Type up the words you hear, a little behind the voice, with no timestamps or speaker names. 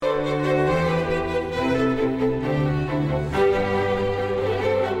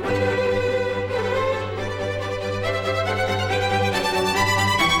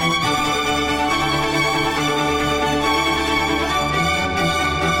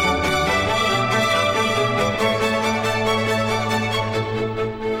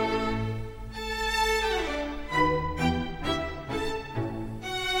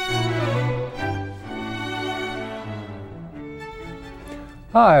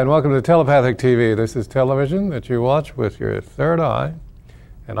Hi, and welcome to Telepathic TV. This is television that you watch with your third eye.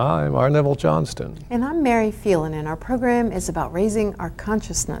 And I'm R. Neville Johnston. And I'm Mary Phelan, and our program is about raising our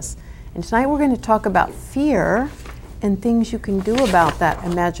consciousness. And tonight we're going to talk about fear and things you can do about that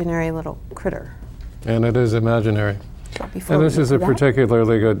imaginary little critter. And it is imaginary. So and this is a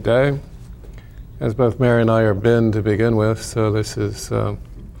particularly good day, as both Mary and I are Ben to begin with. So this is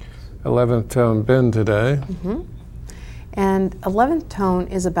 11th tone Ben today. Mm-hmm. And 11th tone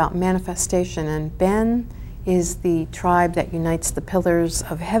is about manifestation, and Ben is the tribe that unites the pillars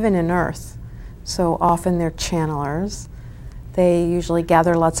of heaven and earth. So often they're channelers. They usually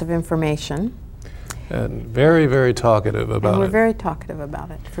gather lots of information. And very, very talkative about it. And we're very talkative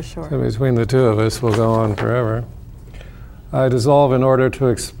about it, for sure. So between the two of us, we'll go on forever. I dissolve in order to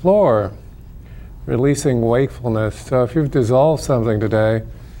explore, releasing wakefulness. So if you've dissolved something today,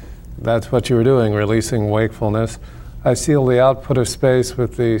 that's what you were doing, releasing wakefulness. I seal the output of space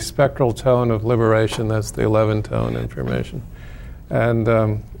with the spectral tone of liberation. That's the 11 tone information.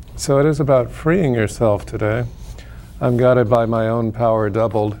 And so it is about freeing yourself today. I'm guided by my own power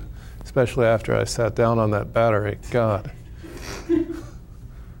doubled, especially after I sat down on that battery. God.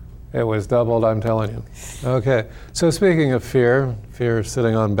 It was doubled, I'm telling you. Okay, so speaking of fear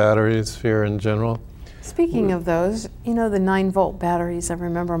sitting on batteries, fear in general. Speaking of those, you know the 9-volt batteries, I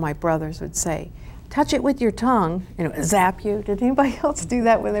remember my brothers would say, touch it with your tongue, and it would zap you. Did anybody else do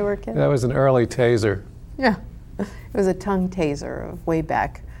that when they were kids? That was an early taser. Yeah, it was a tongue taser of way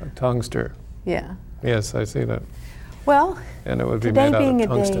back. A tungster. Yeah. Yes, I see that. Well, and it would be today made out being of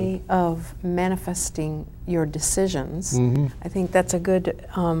tungsten. a day of manifesting your decisions, I think that's a good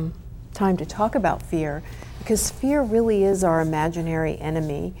time to talk about fear, because fear really is our imaginary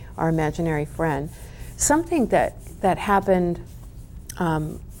enemy, our imaginary friend. Something that happened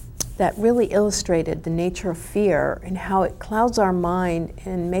that really illustrated the nature of fear and how it clouds our mind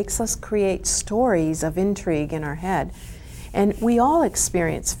and makes us create stories of intrigue in our head. And we all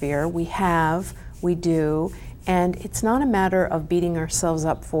experience fear. We do, and it's not a matter of beating ourselves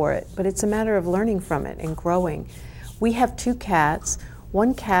up for it, but it's a matter of learning from it and growing. We have 2 cats.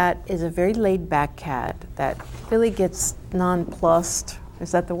 One cat is a very laid-back cat that really gets nonplussed.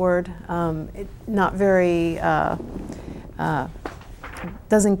 Is that the word? Not very...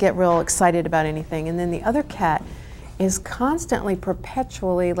 doesn't get real excited about anything. And then the other cat is constantly,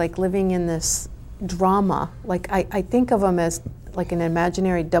 perpetually, like living in this drama. Like I think of him as like an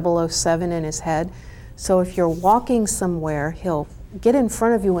imaginary 007 in his head. So if you're walking somewhere, he'll get in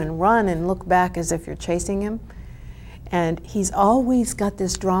front of you and run and look back as if you're chasing him. And he's always got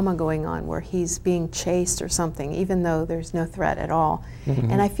this drama going on where he's being chased or something, even though there's no threat at all.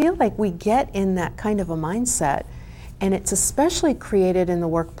 And I feel like we get in that kind of a mindset. And it's especially created in the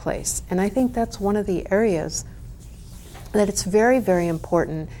workplace. And I think that's one of the areas that it's very, very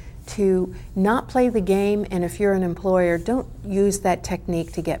important to not play the game. And if you're an employer, don't use that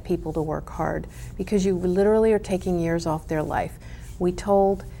technique to get people to work hard, because you literally are taking years off their life. We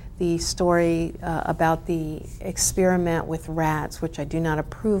told the story about the experiment with rats, which I do not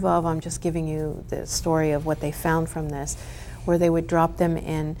approve of. I'm just giving you the story of what they found from this, where they would drop them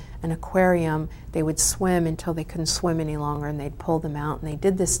in an aquarium, they would swim until they couldn't swim any longer, and they'd pull them out. And they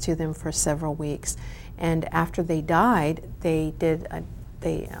did this to them for several weeks. And after they died, they did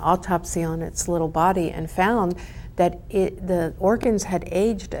the autopsy on its little body and found that the organs had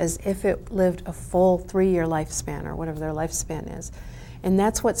aged as if it lived a full 3-year lifespan, or whatever their lifespan is. And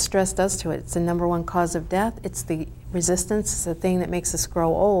that's what stress does to it. It's the number 1 cause of death. It's the resistance. It's the thing that makes us grow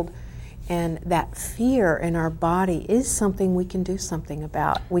old. And that fear in our body is something we can do something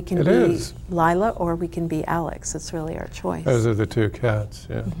about. We can be Lila or we can be Alex. It's really our choice. Those are the 2 cats,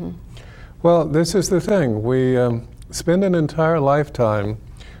 yeah. Well, this is the thing. We spend an entire lifetime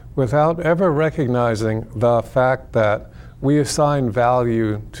without ever recognizing the fact that we assign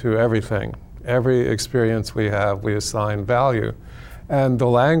value to everything. Every experience we have, we assign value. And the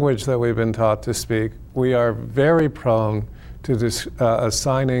language that we've been taught to speak, we are very prone to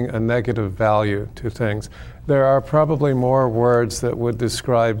assigning a negative value to things. There are probably more words that would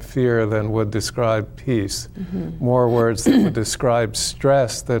describe fear than would describe peace, more words that would describe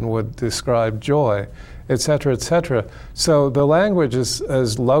stress than would describe joy, et cetera, et cetera. So the language is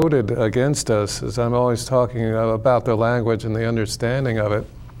as loaded against us, as I'm always talking about the language and the understanding of it.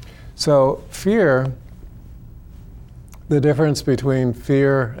 So fear, the difference between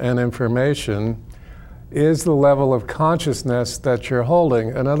fear and information is the level of consciousness that you're holding.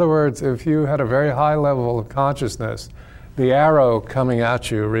 In other words, if you had a very high level of consciousness, the arrow coming at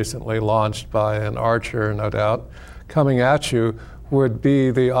you, recently launched by an archer, no doubt, coming at you would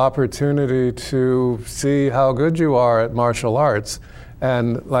be the opportunity to see how good you are at martial arts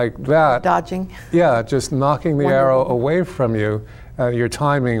And like that, Dodging. yeah, just knocking the Wonder arrow Woman. away from you, your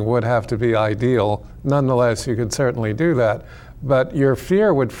timing would have to be ideal. Nonetheless, you could certainly do that. But your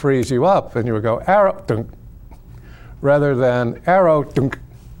fear would freeze you up, and you would go, arrow, dunk, rather than arrow, dunk.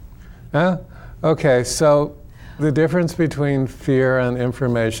 Huh? Okay, so the difference between fear and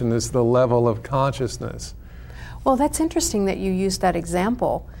information is the level of consciousness. Well, that's interesting that you used that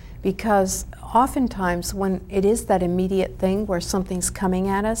example, because oftentimes when it is that immediate thing where something's coming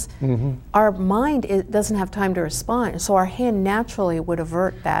at us, our mind doesn't have time to respond, so our hand naturally would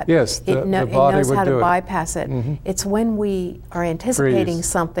avert that. Yes, the it body knows would how do to it. bypass it. It's when we are anticipating Freeze.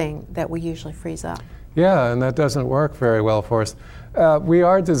 something that we usually freeze up. Yeah, and that doesn't work very well for us. We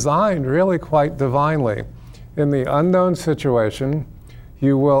are designed really quite divinely. In the unknown situation,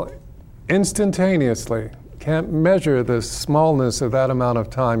 you will instantaneously, can't measure the smallness of that amount of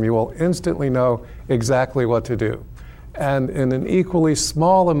time, you will instantly know exactly what to do. And in an equally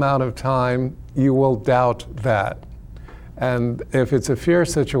small amount of time, you will doubt that. And if it's a fear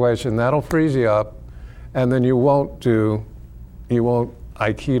situation, that'll freeze you up, and then you won't Aikido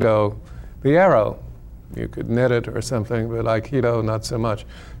the arrow. You could knit it or something, but Aikido, not so much.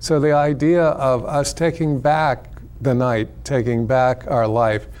 So the idea of us taking back the night, taking back our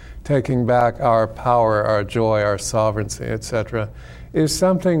life, taking back our power, our joy, our sovereignty, etc., is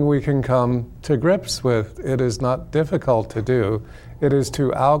something we can come to grips with. It is not difficult to do. It is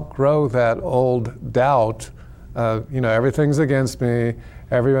to outgrow that old doubt. Everything's against me.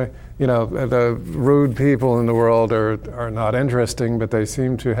 Everybody, the rude people in the world are not interesting, but they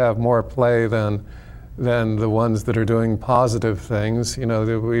seem to have more play than the ones that are doing positive things.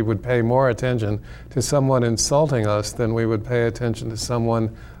 We would pay more attention to someone insulting us than we would pay attention to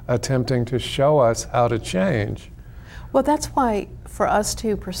someone attempting to show us how to change. Well, that's why for us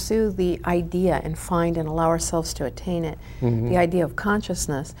to pursue the idea and find and allow ourselves to attain it, the idea of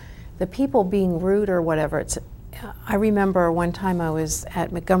consciousness, the people being rude or whatever, I remember one time I was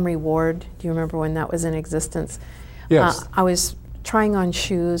at Montgomery Ward. Do you remember when that was in existence? Yes. I was trying on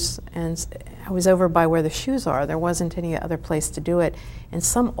shoes, and I was over by where the shoes are. There wasn't any other place to do it. And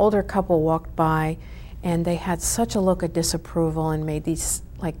some older couple walked by, and they had such a look of disapproval and made these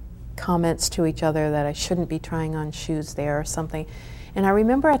comments to each other that I shouldn't be trying on shoes there or something. And I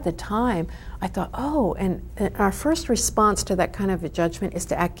remember at the time, I thought, and our first response to that kind of a judgment is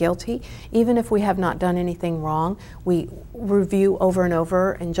to act guilty. Even if we have not done anything wrong, we review over and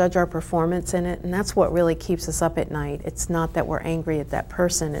over and judge our performance in it, and that's what really keeps us up at night. It's not that we're angry at that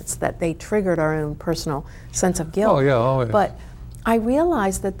person, it's that they triggered our own personal sense of guilt. Oh, yeah, always. But I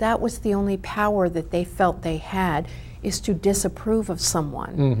realized that was the only power that they felt they had, is to disapprove of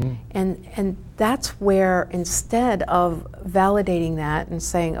someone. And that's where, instead of validating that and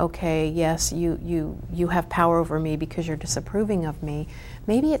saying, okay, yes, you have power over me because you're disapproving of me,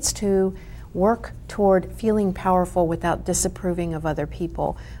 maybe it's to work toward feeling powerful without disapproving of other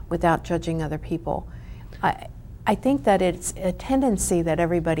people, without judging other people. I think that it's a tendency that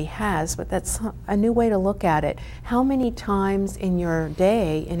everybody has, but that's a new way to look at it. How many times in your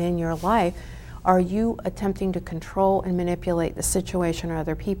day and in your life are you attempting to control and manipulate the situation or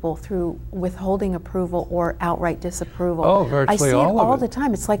other people through withholding approval or outright disapproval? Oh, virtually I see all it all of the it.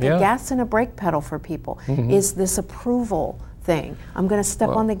 time. It's like a gas and a brake pedal for people, is this approval thing. I'm going to step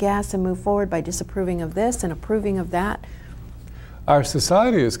on the gas and move forward by disapproving of this and approving of that. Our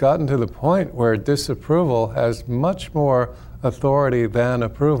society has gotten to the point where disapproval has much more authority than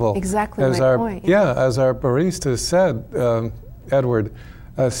approval. Exactly as my point. Yeah, as our barista said, Edward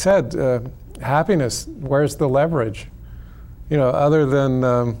said, happiness, where's the leverage? Other than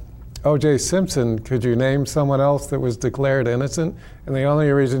O.J. Simpson, could you name someone else that was declared innocent? And the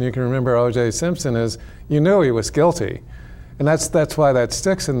only reason you can remember O.J. Simpson is you knew he was guilty. And that's why that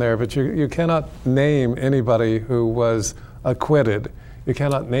sticks in there. But you cannot name anybody who was acquitted. You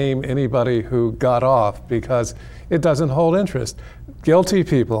cannot name anybody who got off because it doesn't hold interest. Guilty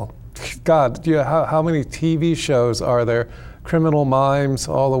people, God, how many TV shows are there? Criminal Minds,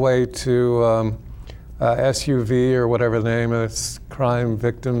 all the way to SUV or whatever the name is,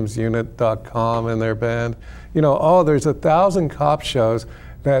 crimevictimsunit.com and their band. There's 1,000 cop shows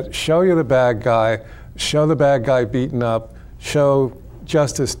that show you the bad guy, show the bad guy beaten up, show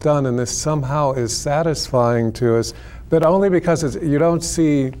justice done, and this somehow is satisfying to us, but only because you don't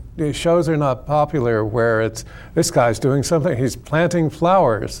see, the shows are not popular where it's, this guy's doing something, he's planting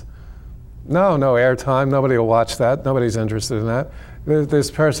flowers. No airtime, nobody will watch that, nobody's interested in that.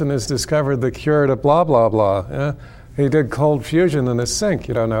 This person has discovered the cure to blah, blah, blah. he did cold fusion in the sink.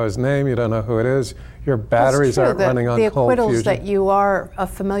 You don't know his name, you don't know who it is. Your batteries aren't running on cold fusion. The acquittals that you are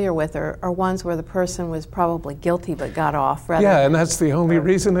familiar with are ones where the person was probably guilty but got off. And that's the only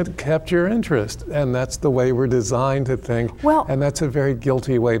reason it kept your interest. And that's the way we're designed to think. Well, and that's a very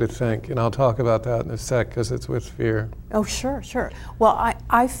guilty way to think. And I'll talk about that in a sec because it's with fear. Oh, sure. Well,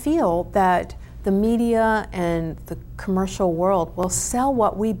 I feel that the media and the commercial world will sell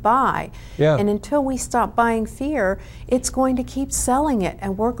what we buy. Yeah. And until we stop buying fear, it's going to keep selling it,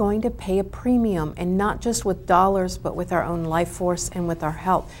 and we're going to pay a premium, and not just with dollars, but with our own life force and with our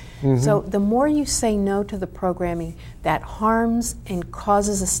health. Mm-hmm. So the more you say no to the programming that harms and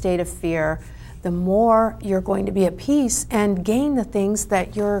causes a state of fear, the more you're going to be at peace and gain the things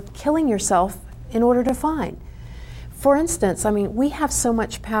that you're killing yourself in order to find. For instance, I mean, we have so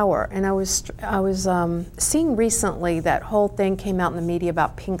much power, and I was seeing recently that whole thing came out in the media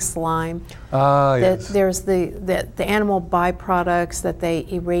about pink slime. Yes. There's the animal byproducts that they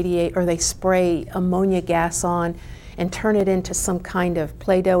irradiate or they spray ammonia gas on and turn it into some kind of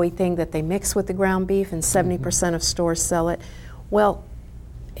Play-Doh-y thing that they mix with the ground beef, and 70% of stores sell it. Well,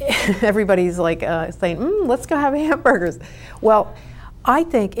 everybody's like saying, let's go have hamburgers. Well, I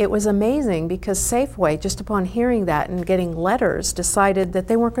think it was amazing because Safeway, just upon hearing that and getting letters, decided that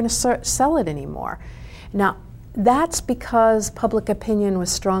they weren't going to sell it anymore. Now, that's because public opinion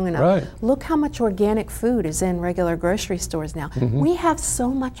was strong enough. Right. Look how much organic food is in regular grocery stores now. Mm-hmm. We have so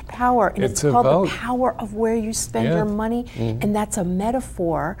much power, and it's called the power of where you spend your money, and that's a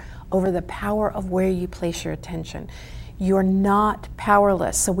metaphor over the power of where you place your attention. You're not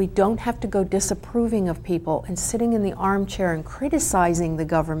powerless, so we don't have to go disapproving of people and sitting in the armchair and criticizing the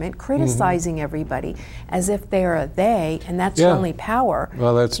government, criticizing everybody as if they're a they, and that's your only power.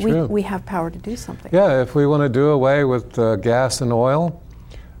 Well, that's true. We have power to do something. Yeah, if we want to do away with gas and oil,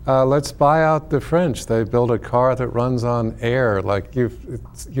 let's buy out the French. They build a car that runs on air. Like you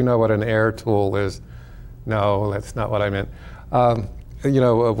know what an air tool is. No, that's not what I meant.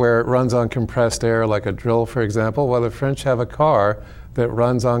 Where it runs on compressed air, like a drill, for example. Well, the French have a car that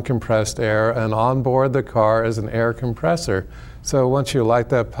runs on compressed air, and on board the car is an air compressor. So once you light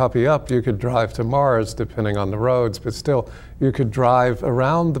that puppy up, you could drive to Mars, depending on the roads, but still, you could drive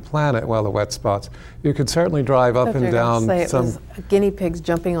around the planet, well, the wet spots. You could certainly drive up and down. It was guinea pigs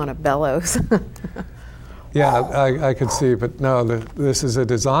jumping on a bellows. Yeah, I could see, but no, this is a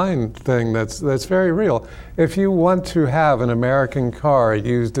design thing that's very real. If you want to have an American car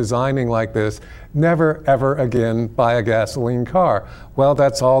used designing like this, never ever again buy a gasoline car. Well,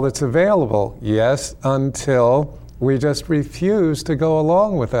 that's all that's available. Yes, until we just refuse to go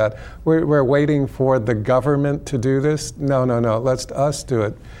along with that. We're waiting for the government to do this. No, let's us do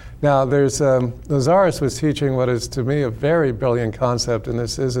it. Now, there's Lazarus was teaching what is to me a very brilliant concept, and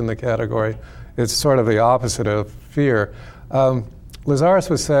this is in the category. It's sort of the opposite of fear. Lazarus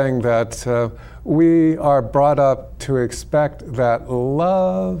was saying that we are brought up to expect that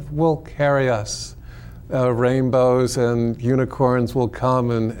love will carry us. Rainbows and unicorns will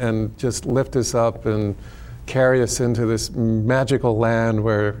come and just lift us up and carry us into this magical land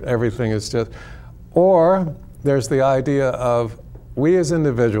where everything is just... Or there's the idea of we as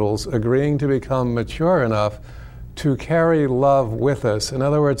individuals agreeing to become mature enough to carry love with us. In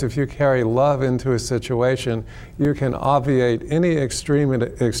other words, if you carry love into a situation, you can obviate any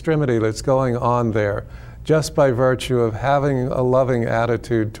extremity that's going on there just by virtue of having a loving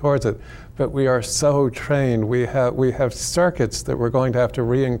attitude towards it. But we are so trained. We have circuits that we're going to have to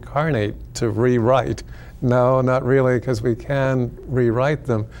reincarnate to rewrite. No, not really, because we can rewrite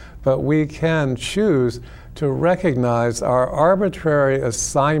them. But we can choose to recognize our arbitrary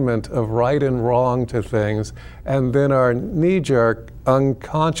assignment of right and wrong to things, and then our knee-jerk,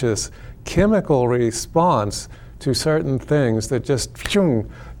 unconscious chemical response to certain things that just doing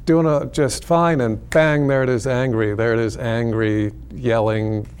just fine, and bang, there it is angry,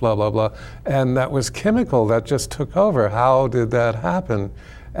 yelling, blah, blah, blah. And that was chemical that just took over. How did that happen?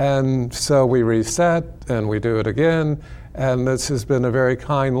 And so we reset, and we do it again. And this has been a very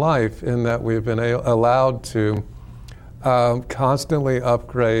kind life in that we've been allowed to constantly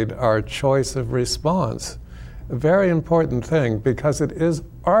upgrade our choice of response. A very important thing, because it is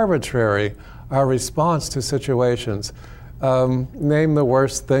arbitrary, our response to situations. Name the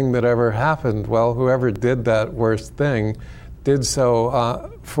worst thing that ever happened. Well, whoever did that worst thing did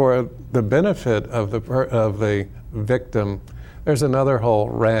so for the benefit of the victim. There's another whole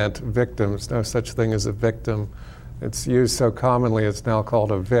rant, victims, no such thing as a victim. It's used so commonly, it's now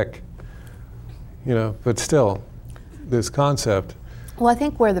called a Vic. But still, this concept. Well, I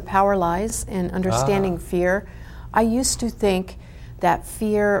think where the power lies in understanding fear, I used to think that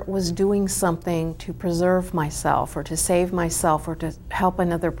fear was doing something to preserve myself or to save myself or to help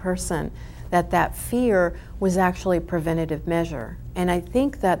another person, that fear was actually a preventative measure. And I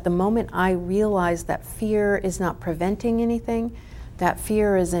think that the moment I realized that fear is not preventing anything, that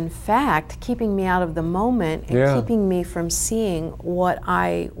fear is in fact keeping me out of the moment and keeping me from seeing what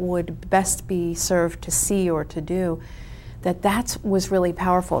I would best be served to see or to do, that was really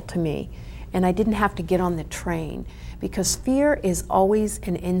powerful to me. And I didn't have to get on the train, because fear is always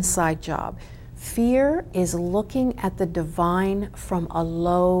an inside job. Fear is looking at the divine from a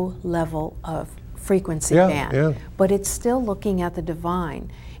low level of frequency band, but it's still looking at the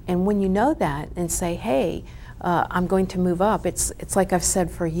divine. And when you know that and say, hey, I'm going to move up, it's like I've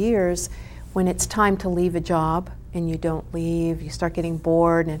said for years, when it's time to leave a job and you don't leave, you start getting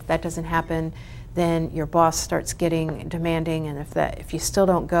bored, and if that doesn't happen, then your boss starts getting demanding, and if you still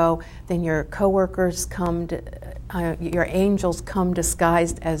don't go, then your coworkers come, your angels come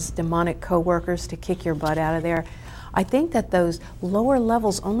disguised as demonic coworkers to kick your butt out of there. I think that those lower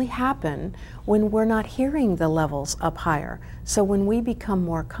levels only happen when we're not hearing the levels up higher. So when we become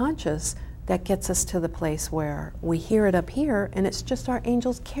more conscious, that gets us to the place where we hear it up here, and it's just our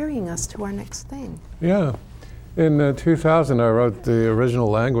angels carrying us to our next thing. Yeah. In 2000, I wrote the original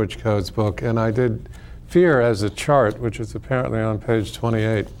language codes book, and I did fear as a chart, which is apparently on page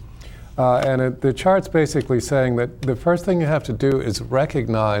 28. The chart's basically saying that the first thing you have to do is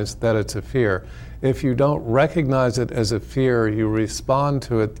recognize that it's a fear. If you don't recognize it as a fear, you respond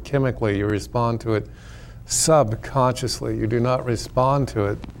to it chemically, you respond to it subconsciously. You do not respond to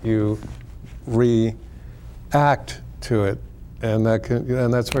it, you react to it. And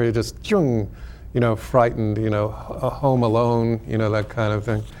that's where you just, frightened, home alone, that kind of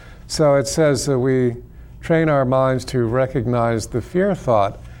thing. So it says that we train our minds to recognize the fear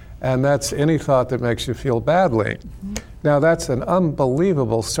thought, and that's any thought that makes you feel badly. Mm-hmm. Now that's an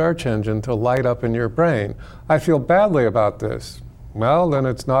unbelievable search engine to light up in your brain. I feel badly about this. Well, then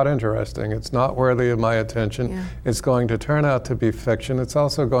it's not interesting. It's not worthy of my attention. Yeah. It's going to turn out to be fiction. It's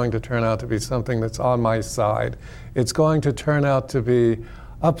also going to turn out to be something that's on my side. It's going to turn out to be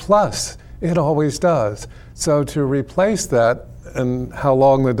a plus. It always does. So to replace that, and how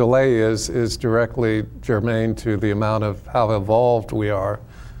long the delay is directly germane to the amount of how evolved we are.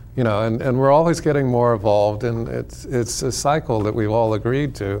 And we're always getting more evolved, and it's a cycle that we've all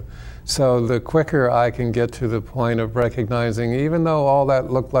agreed to. So the quicker I can get to the point of recognizing, even though all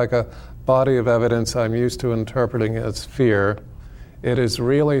that looked like a body of evidence I'm used to interpreting as fear, it is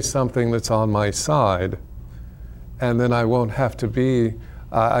really something that's on my side. And then I won't have to be,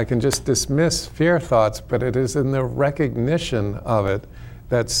 I can just dismiss fear thoughts, but it is in the recognition of it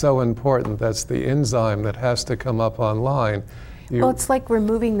that's so important. That's the enzyme that has to come up online. Well, it's like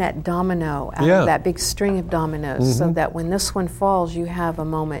removing that domino out of that big string of dominoes, so that when this one falls, you have a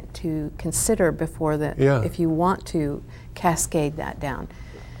moment to consider before if you want to cascade that down.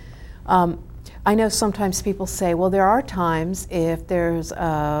 I know sometimes people say, well, there are times if there's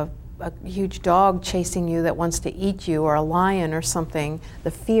a huge dog chasing you that wants to eat you, or a lion or something,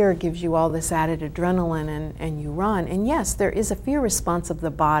 the fear gives you all this added adrenaline and you run. And yes, there is a fear response of the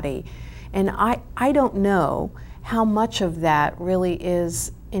body. And I don't know how much of that really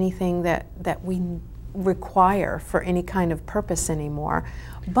is anything that we require for any kind of purpose anymore.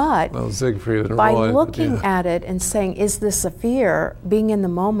 But Siegfried and by Roy, looking at it and saying, is this a fear, being in the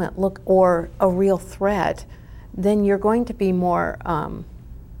moment, or a real threat, then you're going to be more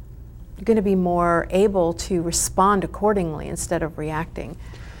able to respond accordingly instead of reacting.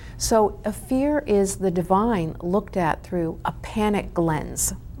 So a fear is the divine looked at through a panic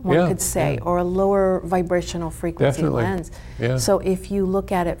lens, one could say, or a lower vibrational frequency lens. Yeah. So if you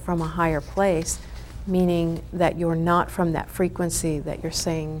look at it from a higher place, meaning that you're not from that frequency that you're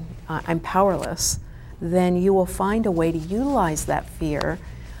saying, I'm powerless, then you will find a way to utilize that fear.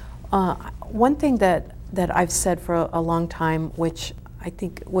 One thing that I've said for a long time, which I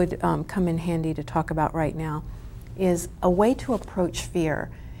think would come in handy to talk about right now, is a way to approach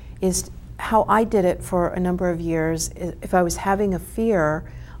fear is how I did it for a number of years. If I was having a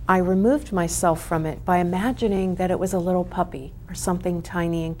fear, I removed myself from it by imagining that it was a little puppy or something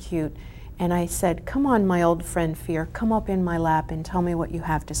tiny and cute. And I said, come on, my old friend fear, come up in my lap and tell me what you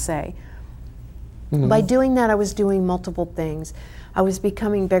have to say. Mm-hmm. By doing that, I was doing multiple things. I was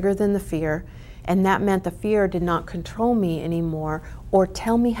becoming bigger than the fear, and that meant the fear did not control me anymore or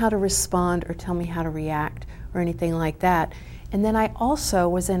tell me how to respond or tell me how to react or anything like that. And then I also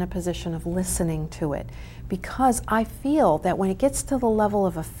was in a position of listening to it, because I feel that when it gets to the level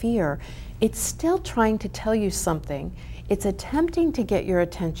of a fear, it's still trying to tell you something. It's attempting to get your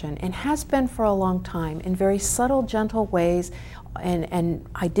attention, and has been for a long time, in very subtle, gentle ways, and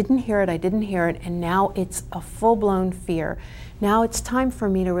I didn't hear it, and now it's a full-blown fear. Now it's time for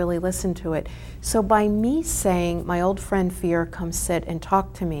me to really listen to it. So by me saying, my old friend fear, come sit and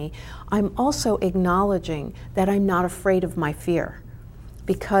talk to me, I'm also acknowledging that I'm not afraid of my fear,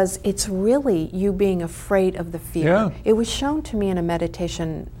 because it's really you being afraid of the fear. Yeah. It was shown to me in a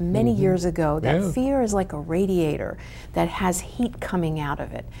meditation many years ago that fear is like a radiator that has heat coming out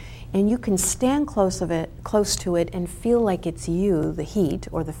of it. And you can stand close to it and feel like it's you, the heat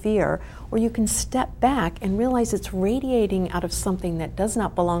or the fear, or you can step back and realize it's radiating out of something that does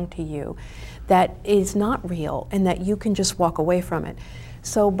not belong to you, that is not real, and that you can just walk away from it.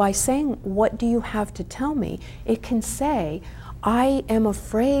 So by saying, what do you have to tell me? It can say, I am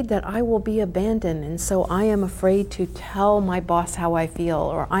afraid that I will be abandoned, and so I am afraid to tell my boss how I feel,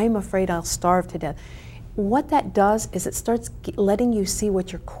 or I am afraid I'll starve to death. What that does is it starts letting you see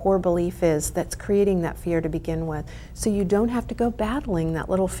what your core belief is that's creating that fear to begin with. So you don't have to go battling that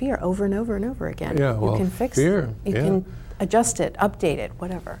little fear over and over and over again. Yeah, well, you can fix fear, it. You can adjust it, update it,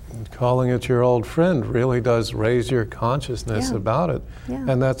 whatever. And calling it your old friend really does raise your consciousness about it. Yeah.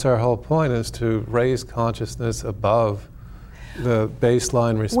 And that's our whole point, is to raise consciousness above the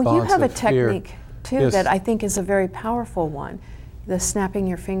baseline response Well, you have a of fear. technique, too, that I think is a very powerful one. The snapping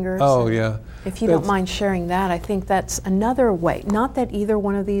your fingers. Oh, yeah. If you don't mind sharing that, I think that's another way. Not that either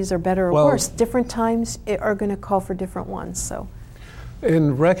one of these are better or worse. Different times are going to call for different ones. So,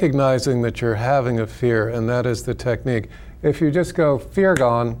 in recognizing that you're having a fear, and that is the technique, if you just go, fear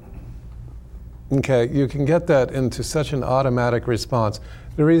gone, okay, you can get that into such an automatic response.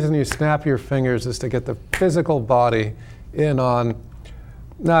 The reason you snap your fingers is to get the physical body in on,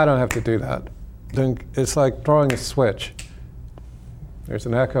 no, I don't have to do that. Then it's like throwing a switch. There's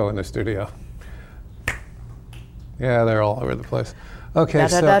an echo in the studio. Yeah, they're all over the place. Okay, da,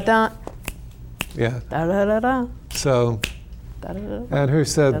 da, da, da. Yeah. Da, da, da, da. So, da, da, da. And who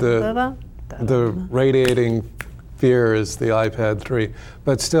said the radiating fear is the iPad 3?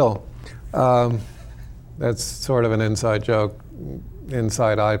 But still, that's sort of an inside joke,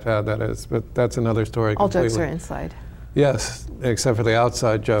 inside iPad that is, but that's another story completely. All jokes are inside. Yes, except for the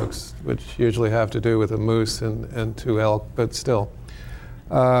outside jokes, which usually have to do with a moose and two elk, but still.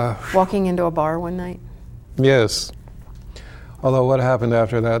 Walking into a bar one night? Yes. Although what happened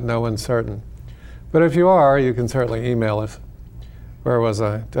after that, no one's certain. But if you are, you can certainly email us. Where was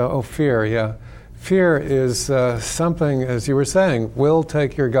I? Oh, fear, yeah. Fear is something, as you were saying, will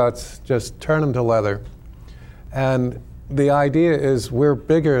take your guts, just turn them to leather. And the idea is we're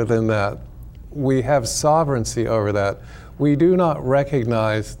bigger than that. We have sovereignty over that. We do not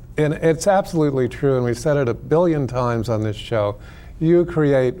recognize, and it's absolutely true, and we've said it 1 billion times on this show, you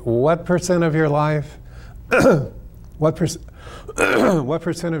create what percent of your life? What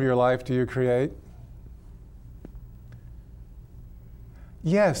percent of your life do you create?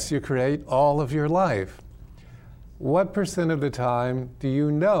 Yes, you create all of your life. What percent of the time do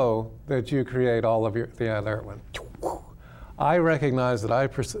you know that you create all of the other one? I recognize that I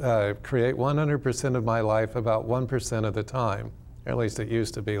create 100% of my life about 1% of the time. At least it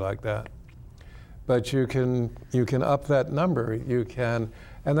used to be like that. But you can up that number. You can,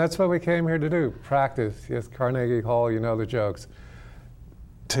 and that's what we came here to do. Practice. Yes, Carnegie Hall, you know the jokes.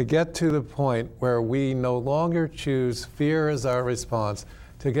 To get to the point where we no longer choose fear as our response,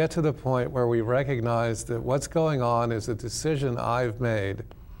 to get to the point where we recognize that what's going on is a decision I've made,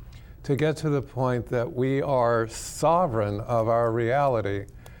 to get to the point that we are sovereign of our reality,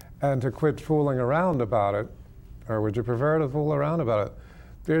 and to quit fooling around about it. Or would you prefer to fool around about it?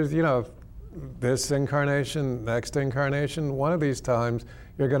 There's, this incarnation, next incarnation, one of these times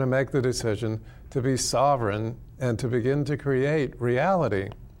you're going to make the decision to be sovereign and to begin to create reality,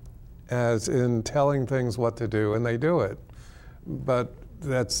 as in telling things what to do, and they do it. But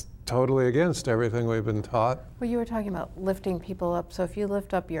that's totally against everything we've been taught. Well, you were talking about lifting people up. So if you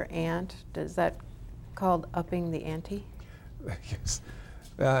lift up your aunt, is that called upping the ante? Yes.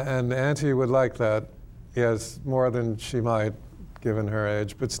 And Auntie would like that, yes, more than she might, given her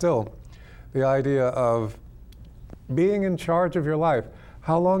age. But still, the idea of being in charge of your life.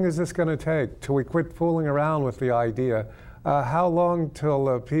 How long is this going to take till we quit fooling around with the idea? How long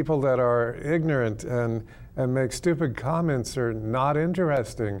till people that are ignorant and make stupid comments are not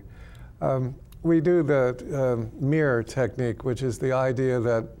interesting? We do the mirror technique, which is the idea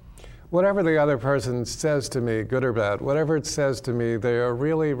that whatever the other person says to me, good or bad, whatever it says to me, they are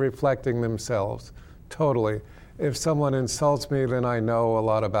really reflecting themselves, totally. If someone insults me, then I know a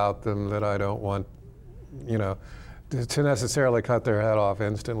lot about them that I don't want, to necessarily cut their head off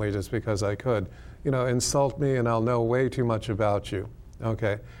instantly just because I could. Insult me and I'll know way too much about you.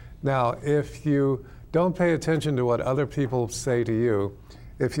 Okay. Now, if you don't pay attention to what other people say to you.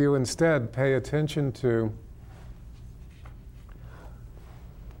 If you instead pay attention to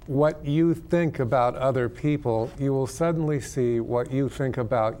what you think about other people, you will suddenly see what you think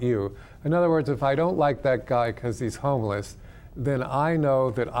about you. In other words, if I don't like that guy because he's homeless, then I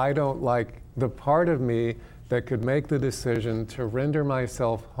know that I don't like the part of me that could make the decision to render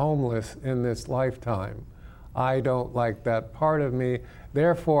myself homeless in this lifetime. I don't like that part of me.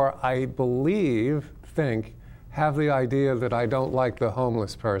 Therefore, I think, have the idea that I don't like the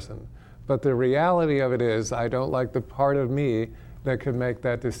homeless person. But the reality of it is, I don't like the part of me that could make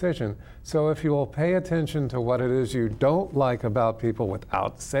that decision. So if you will pay attention to what it is you don't like about people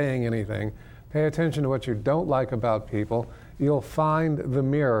without saying anything, pay attention to what you don't like about people, you'll find the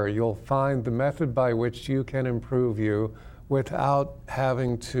mirror, you'll find the method by which you can improve you without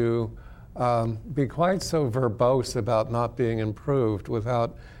having to be quite so verbose about not being improved,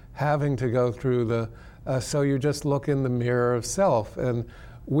 without having to go through so you just look in the mirror of self. And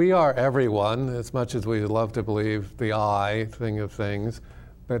we are everyone, as much as we love to believe the I thing of things,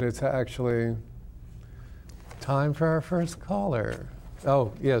 but it's actually time for our first caller.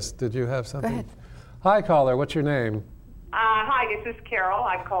 Oh, yes, did you have something? Go ahead. Hi, caller, what's your name? Hi, this is Carol.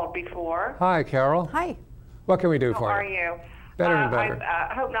 I've called before. Hi, Carol. Hi. What can we do for you? How are you? Better and better.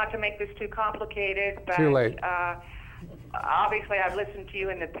 I hope not to make this too complicated, but Too late. Obviously I've listened to you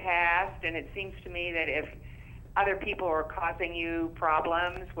in the past, and it seems to me that if other people are causing you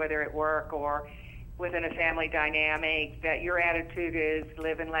problems, whether at work or within a family dynamic, that your attitude is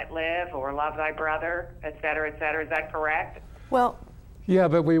live and let live, or love thy brother, et cetera, et cetera. Is that correct? Well, Yeah,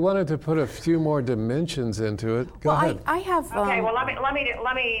 but we wanted to put a few more dimensions into it. Go ahead. I have. Okay, well, let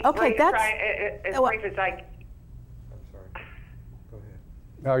me Okay, try as brief as I. I'm sorry. Go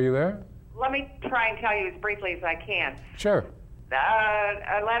ahead. Are you there? Let me try and tell you as briefly as I can. Sure.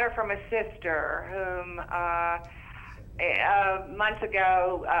 A letter from a sister whom months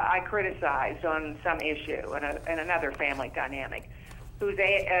ago I criticized on some issue in another family dynamic, who's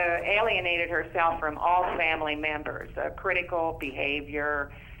alienated herself from all family members, critical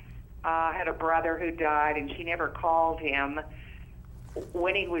behavior, had a brother who died, and she never called him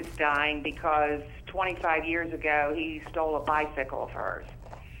when he was dying because 25 years ago he stole a bicycle of hers.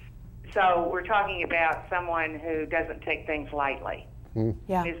 So we're talking about someone who doesn't take things lightly,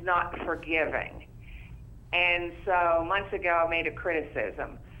 Yeah. is not forgiving. And so months ago I made a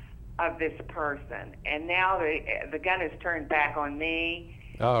criticism of this person, and now the gun is turned back on me.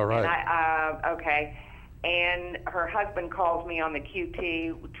 Oh, right. And and her husband calls me on the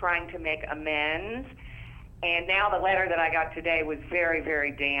QT trying to make amends. And now the letter that I got today was very,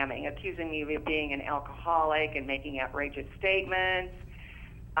 very damning, accusing me of being an alcoholic and making outrageous statements.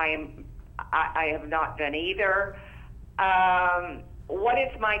 I have not done either. What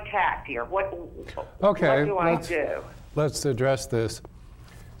is my tact here? What do I do? Let's address this.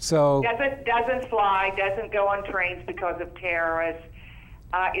 So Doesn't fly, doesn't go on trains because of terrorists,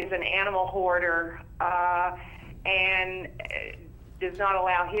 is an animal hoarder, and does not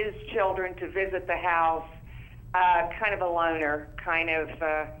allow his children to visit the house, kind of a loner, kind of...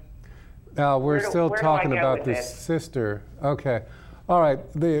 now we're still talking about the this? sister. Okay. All right.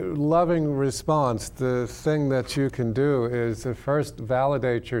 The loving response, the thing that you can do is to first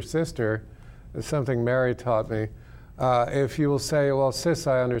validate your sister. It's something Mary taught me. If you will say, well, sis,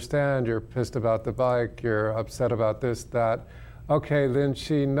 I understand you're pissed about the bike, you're upset about this, that, okay, then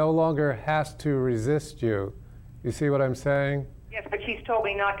she no longer has to resist you. You see what I'm saying? Yes, but she's told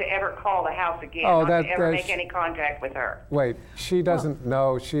me not to ever call the house again, Oh, not to ever make any contact with her. Wait, she doesn't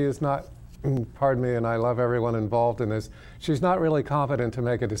know, she is not, pardon me, and I love everyone involved in this, she's not really competent to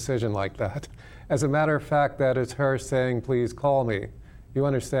make a decision like that. As a matter of fact, that is her saying, please call me. You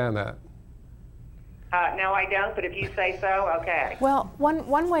understand that? No, I don't, but if you say so, okay. Well,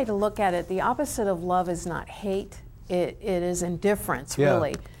 one way to look at it, the opposite of love is not hate, it is indifference, Yeah.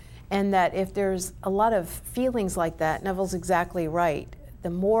 really. And that if there's a lot of feelings like that, Neville's exactly right. The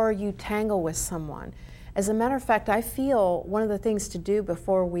more you tangle with someone. As a matter of fact, I feel one of the things to do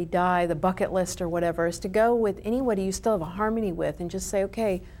before we die, the bucket list or whatever, is to go with anybody you still have a harmony with and just say,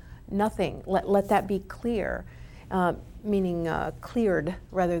 okay, nothing. Let that be clear, meaning cleared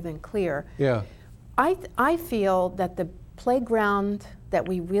rather than clear. Yeah. I feel that the playground that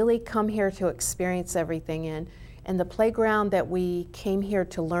we really come here to experience everything in, and the playground that we came here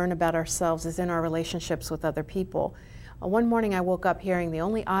to learn about ourselves, is in our relationships with other people. One morning I woke up hearing the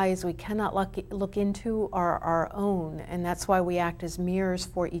only eyes we cannot look into are our own, and that's why we act as mirrors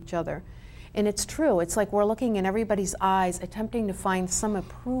for each other. And it's true, it's like we're looking in everybody's eyes, attempting to find some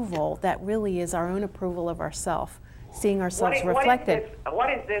approval that really is our own approval of ourselves, seeing ourselves reflected. What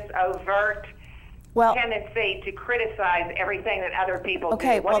is this overt tendency to criticize everything that other people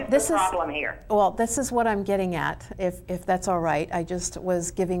okay, do. What well, is the problem here? Well, this is what I'm getting at, if that's all right. I just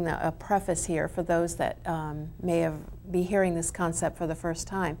was giving a preface here for those that may be hearing this concept for the first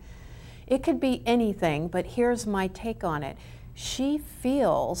time. It could be anything, but here's my take on it. She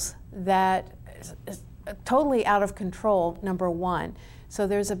feels that totally out of control, number one. So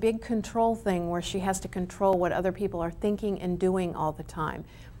there's a big control thing where she has to control what other people are thinking and doing all the time.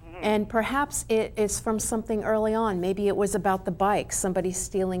 And perhaps it is from something early on. Maybe it was about the bike, somebody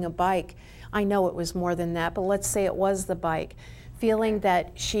stealing a bike. I know it was more than that, but let's say it was the bike. Feeling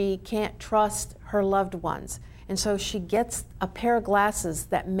that she can't trust her loved ones. And so she gets a pair of glasses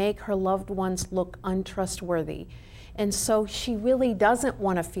that make her loved ones look untrustworthy. And so she really doesn't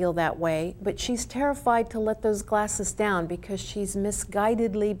want to feel that way, but she's terrified to let those glasses down because she's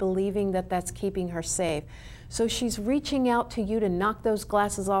misguidedly believing that that's keeping her safe. So she's reaching out to you to knock those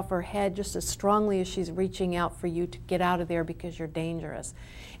glasses off her head just as strongly as she's reaching out for you to get out of there because you're dangerous.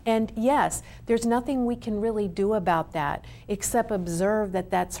 And yes, there's nothing we can really do about that except observe that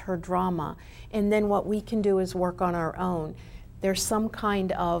that's her drama. And then what we can do is work on our own. There's some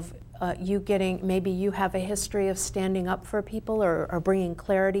kind of maybe you have a history of standing up for people or bringing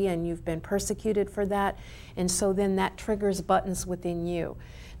clarity and you've been persecuted for that. And so then that triggers buttons within you.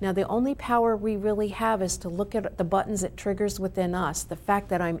 Now, the only power we really have is to look at the buttons it triggers within us. The fact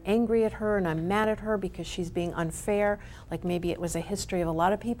that I'm angry at her and I'm mad at her because she's being unfair, like maybe it was a history of a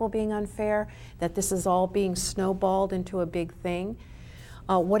lot of people being unfair, that this is all being snowballed into a big thing.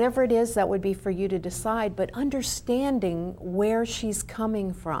 Whatever it is, that would be for you to decide, but understanding where she's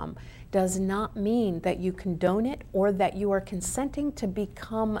coming from does not mean that you condone it or that you are consenting to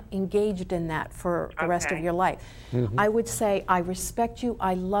become engaged in that for the rest of your life. Mm-hmm. I would say, I respect you,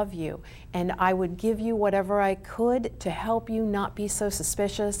 I love you, and I would give you whatever I could to help you not be so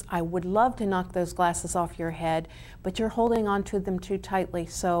suspicious. I would love to knock those glasses off your head, but you're holding on to them too tightly,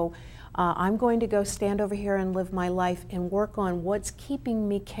 so I'm going to go stand over here and live my life and work on what's keeping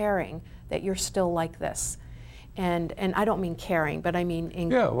me caring that you're still like this. And I don't mean caring, but I mean...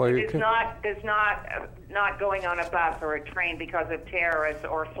 It's not going on a bus or a train because of terrorists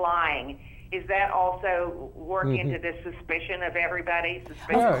or flying. Is that also work into this suspicion of everybody?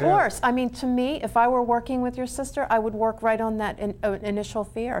 Of course. I mean, to me, if I were working with your sister, I would work right on that initial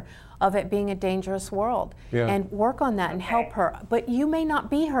fear of it being a dangerous world and work on that and help her. But you may not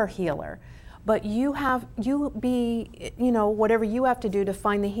be her healer, but whatever you have to do to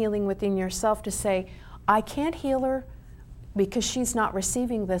find the healing within yourself to say, I can't heal her because she's not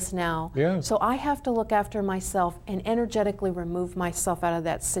receiving this now. Yeah. So I have to look after myself and energetically remove myself out of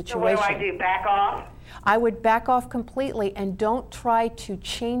that situation. So what do? Back off? I would back off completely and don't try to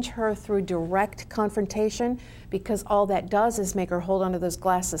change her through direct confrontation because all that does is make her hold onto those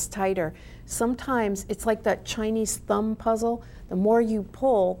glasses tighter. Sometimes it's like that Chinese thumb puzzle. The more you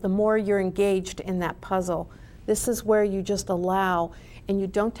pull, the more you're engaged in that puzzle. This is where you just allow and you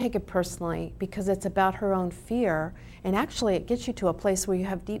don't take it personally because it's about her own fear. And actually it gets you to a place where you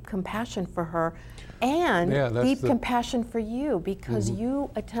have deep compassion for her and deep compassion for you because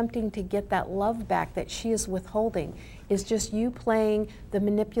you attempting to get that love back that she is withholding is just you playing the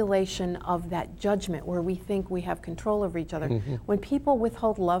manipulation of that judgment where we think we have control over each other. When people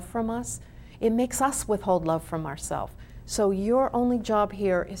withhold love from us, it makes us withhold love from ourselves. So your only job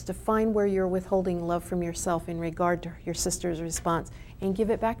here is to find where you're withholding love from yourself in regard to your sister's response and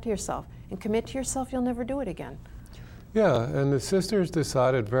give it back to yourself and commit to yourself you'll never do it again. Yeah, and the sisters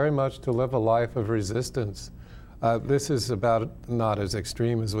decided very much to live a life of resistance. This is about not as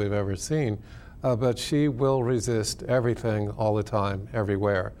extreme as we've ever seen, but she will resist everything all the time,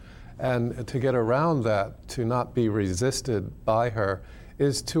 everywhere. And to get around that, to not be resisted by her,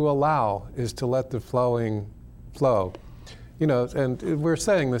 is to let the flowing flow. You know, and we're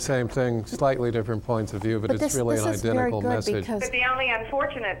saying the same thing, slightly different points of view, but it's really an identical message. But the only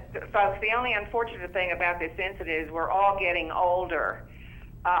unfortunate thing about this incident is we're all getting older.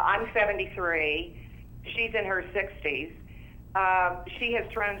 I'm 73. She's in her 60s. She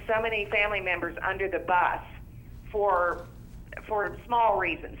has thrown so many family members under the bus for small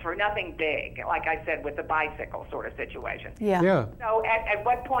reasons, for nothing big, like I said, with the bicycle sort of situation. Yeah. So at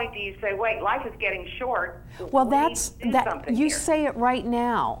what point do you say, wait, life is getting short? Well, you say it right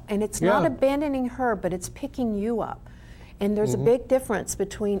now, and it's not abandoning her, but it's picking you up. And there's a big difference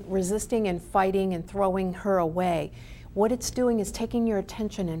between resisting and fighting and throwing her away. What it's doing is taking your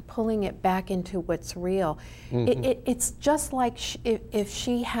attention and pulling it back into what's real. It's just like if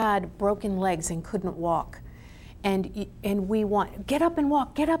she had broken legs and couldn't walk. And we want, get up and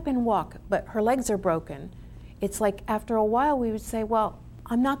walk, but her legs are broken. It's like after a while we would say, well,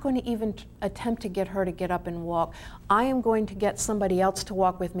 I'm not going to even attempt to get her to get up and walk. I am going to get somebody else to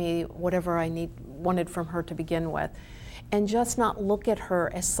walk with me, whatever I wanted from her to begin with. And just not look at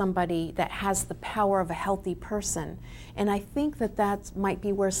her as somebody that has the power of a healthy person. And I think that might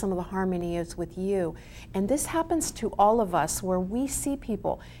be where some of the harmony is with you. And this happens to all of us, where we see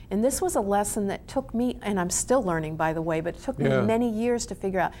people. And this was a lesson that took me, and I'm still learning, by the way, but it took me many years to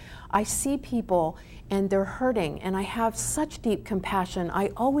figure out. I see people and they're hurting, and I have such deep compassion.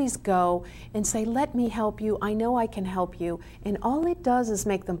 I always go and say, let me help you. I know I can help you. And all it does is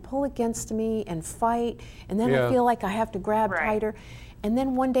make them pull against me and fight, and then I feel like I have to grab tighter. And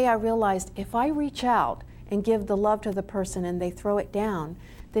then one day I realized, if I reach out and give the love to the person and they throw it down,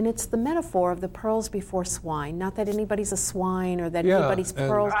 then it's the metaphor of the pearls before swine. Not that anybody's a swine or that anybody's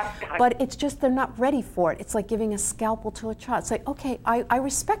pearls, but it's just they're not ready for it. It's like giving a scalpel to a child. It's like, okay, I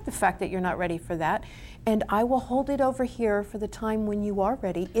respect the fact that you're not ready for that, and I will hold it over here for the time when you are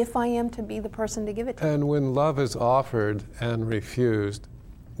ready, if I am to be the person to give it to. And when love is offered and refused,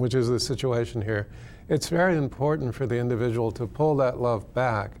 which is the situation here, it's very important for the individual to pull that love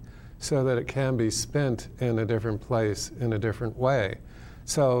back so that it can be spent in a different place, in a different way.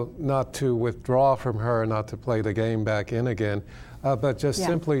 So not to withdraw from her, not to play the game back in again, but just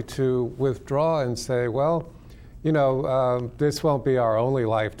simply to withdraw and say, well, you know, this won't be our only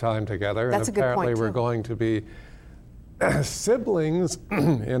lifetime together. That's and apparently we're going to be siblings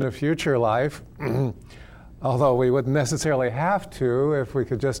in a future life, although we wouldn't necessarily have to if we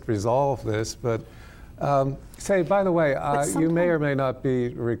could just resolve this. But say, by the way, you may or may not be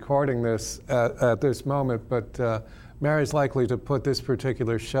recording this at this moment, but Mary's likely to put this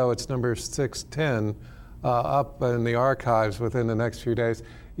particular show, it's number 610, up in the archives within the next few days.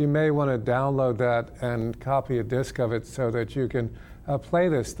 You may want to download that and copy a disc of it so that you can play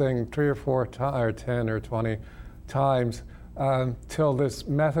this thing 3 or 4 or 10 or 20 times till this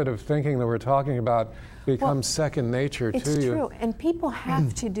method of thinking that we're talking about becomes second nature to you. It's true, and people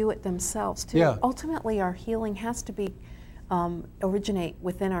have to do it themselves too. Yeah. Ultimately, our healing has to be originate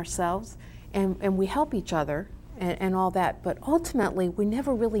within ourselves, and we help each other. And all that, but ultimately we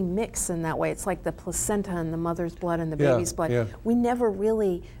never really mix in that way. It's like the placenta and the mother's blood and the baby's blood. Yeah. We never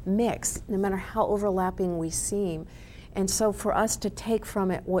really mix, no matter how overlapping we seem. And so for us to take from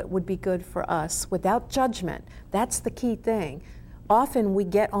it what would be good for us without judgment, that's the key thing. Often we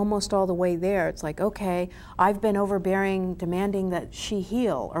get almost all the way there. It's like, okay, I've been overbearing, demanding that she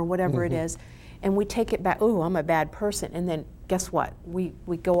heal or whatever it is, and we take it back, oh, I'm a bad person, and then guess what? We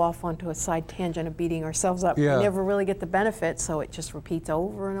go off onto a side tangent of beating ourselves up. Yeah. We never really get the benefit, so it just repeats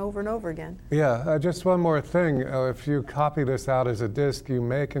over and over and over again. Yeah, just one more thing. If you copy this out as a disc, you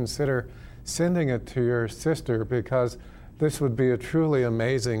may consider sending it to your sister, because this would be a truly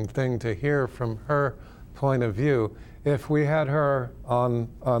amazing thing to hear from her point of view. If we had her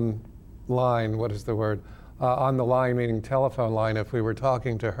on line, what is the word? On the line, meaning telephone line, if we were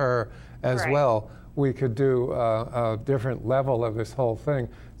talking to her as well, we could do a different level of this whole thing.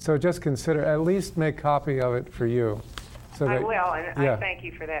 So just consider, at least make a copy of it for you. So I will, and I thank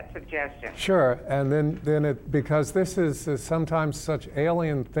you for that suggestion. Sure, and then it, because this is sometimes such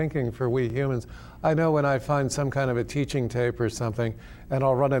alien thinking for we humans. I know when I find some kind of a teaching tape or something, and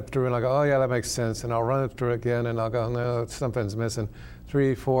I'll run it through, and I'll go, oh yeah, that makes sense, and I'll run it through again, and I'll go, no, something's missing.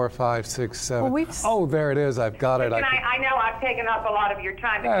 3, 4, 5, 6, 7. Well, oh, there it is. I've got it. I know I've taken up a lot of your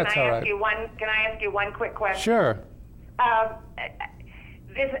time, but can I ask you one quick question? Sure.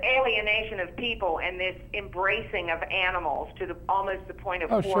 This alienation of people and this embracing of animals to almost the point of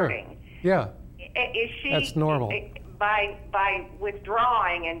hoarding. Sure. Yeah. Is she? That's normal. By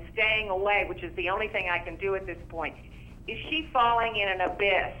withdrawing and staying away, which is the only thing I can do at this point, is she falling in an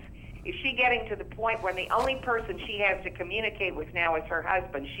abyss? Is she getting to the point where the only person she has to communicate with now is her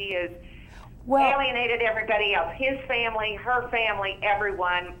husband? She is alienated everybody else, his family, her family,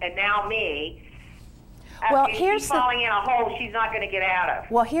 everyone, and now me. Well, she's falling in a hole she's not going to get out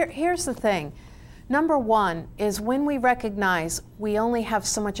of. Well, here's the thing. Number one is when we recognize we only have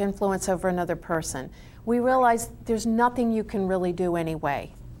so much influence over another person, we realize there's nothing you can really do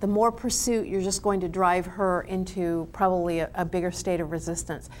anyway. The more pursuit, you're just going to drive her into probably a bigger state of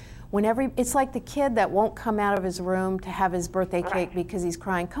resistance. It's like the kid that won't come out of his room to have his birthday cake because he's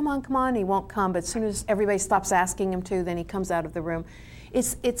crying, come on, he won't come, but as soon as everybody stops asking him to, then he comes out of the room.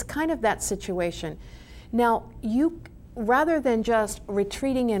 It's kind of that situation. Now, rather than just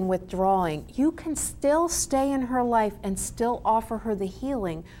retreating and withdrawing, you can still stay in her life and still offer her the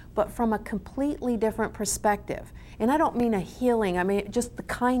healing, but from a completely different perspective. And I don't mean a healing, I mean just the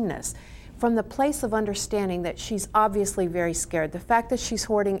kindness. From the place of understanding that she's obviously very scared. The fact that she's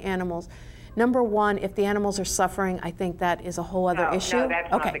hoarding animals, Number one, if the animals are suffering, I think that is a whole other issue. No,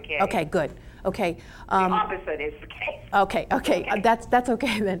 that's not the case. Okay, good. Okay. The opposite is the case. Okay. That's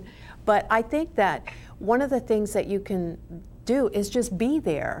okay then. But I think that one of the things that you can do is just be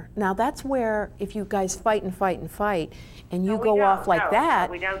there. Now that's where if you guys fight and fight and fight and you go off like that.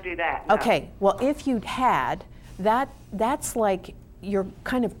 No, we don't do that. No. Okay, well if you'd had, that's like you're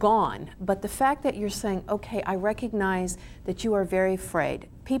kind of gone. But the fact that you're saying, okay, I recognize that you are very afraid.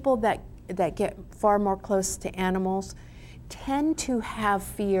 People that get far more close to animals tend to have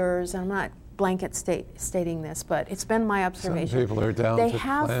fears, and I'm not blanket stating this, but it's been my observation. Some people are down they to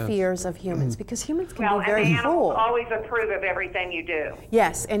have plants. Fears of humans because humans can be and very the animals cruel. always approve of everything you do.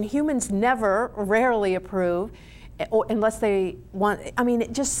 Yes, and humans rarely approve, unless they want. I mean,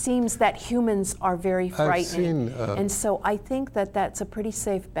 it just seems that humans are very frightening. And so I think that that's a pretty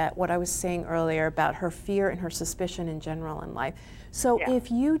safe bet, what I was saying earlier about her fear and her suspicion in general in life. So if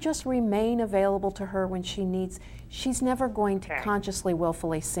you just remain available to her when she needs, she's never going to consciously,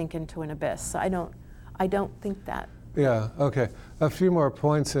 willfully sink into an abyss. I don't think that. Yeah, okay. A few more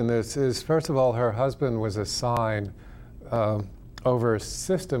points in this is, first of all, her husband was assigned over a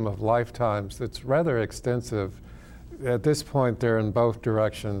system of lifetimes that's rather extensive. At this point, they're in both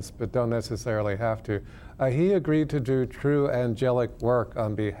directions, but don't necessarily have to. He agreed to do true angelic work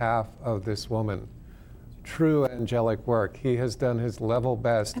on behalf of this woman. True angelic work. He has done his level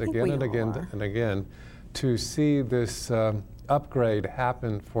best again and again and again to see this upgrade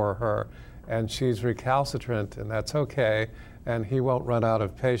happen for her. And she's recalcitrant, and that's okay. And he won't run out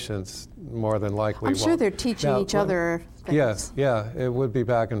of patience, more than likely. I'm sure they're teaching each other things. Yes, yeah, it would be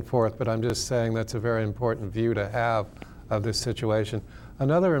back and forth, but I'm just saying that's a very important view to have of this situation.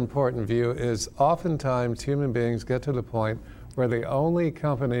 Another important view is oftentimes human beings get to the point where the only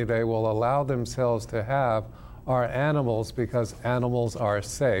company they will allow themselves to have are animals because animals are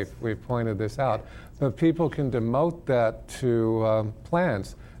safe. We've pointed this out. But people can demote that to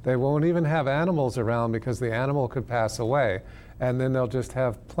plants. They won't even have animals around because the animal could pass away. And then they'll just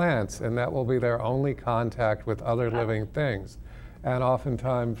have plants, and that will be their only contact with other living things. And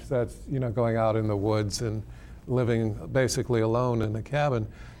oftentimes that's, going out in the woods and living basically alone in a cabin,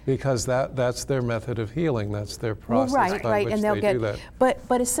 because that's their method of healing. That's their process by which and they'll they do that.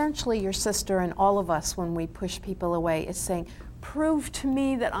 But essentially your sister and all of us, when we push people away, is saying, prove to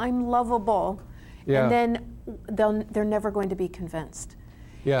me that I'm lovable. Yeah. And then they're never going to be convinced.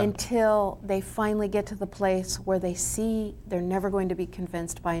 Yeah. Until they finally get to the place where they see they're never going to be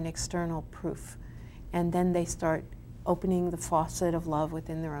convinced by an external proof. And then they start opening the faucet of love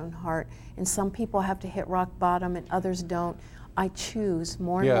within their own heart. And some people have to hit rock bottom and others don't. I choose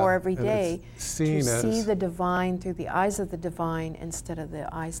more and more every day to see the divine through the eyes of the divine instead of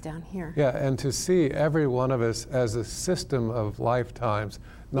the eyes down here. Yeah, and to see every one of us as a system of lifetimes,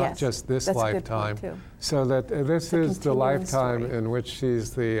 not just this lifetime. So that this is the lifetime in which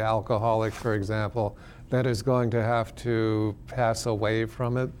she's the alcoholic, for example, that is going to have to pass away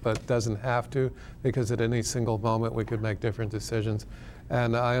from it, but doesn't have to, because at any single moment we could make different decisions.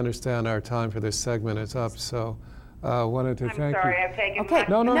 And I understand our time for this segment is up, so wanted to thank you. I'm sorry, I've taken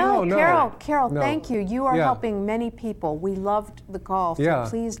Carol, thank you. You are helping many people. We loved the call, so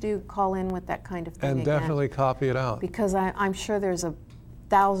please do call in with that kind of thing and again. definitely copy it out. Because I'm sure there's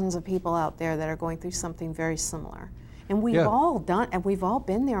thousands of people out there that are going through something very similar. And we've all done, and we've all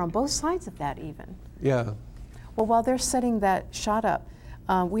been there on both sides of that even. Yeah. Well, while they're setting that shot up,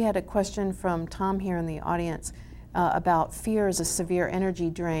 we had a question from Tom here in the audience about fear as a severe energy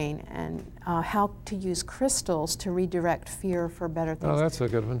drain and how to use crystals to redirect fear for better things. Oh, that's a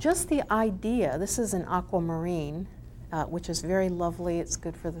good one. Just the idea, this is an aquamarine, which is very lovely. It's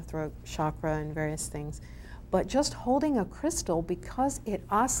good for the throat chakra and various things. But just holding a crystal, because it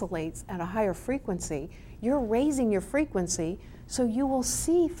oscillates at a higher frequency, you're raising your frequency, so you will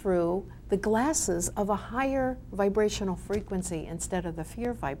see through the glasses of a higher vibrational frequency instead of the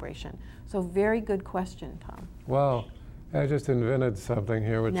fear vibration. So very good question, Tom. Wow. I just invented something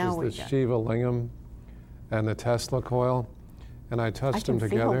here, which is the Shiva Lingam and the Tesla coil. And I touched them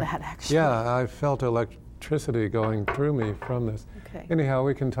together. I can feel that, actually. Yeah, I felt electricity going through me from this. Okay. Anyhow,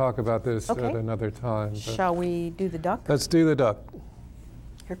 we can talk about this at another time. Shall we do the duck? Let's do the duck.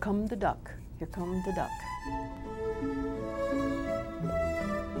 Here come the duck. Here come the duck.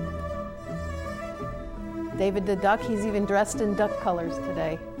 David the duck, he's even dressed in duck colors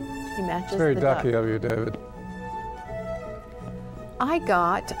today. He matches the duck. It's very ducky of you, David. I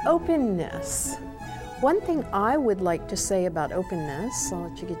got openness. One thing I would like to say about openness, I'll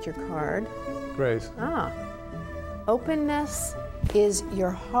let you get your card. Grace. Openness is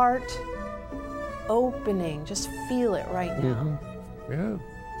your heart opening. Just feel it right now. Yeah.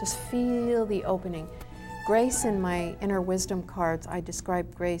 Just feel the opening. Grace, in my inner wisdom cards, I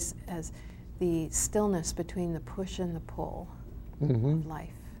describe grace as the stillness between the push and the pull of life.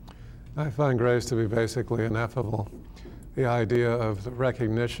 I find grace to be basically ineffable. The idea of the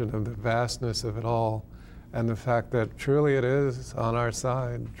recognition of the vastness of it all and the fact that truly it is on our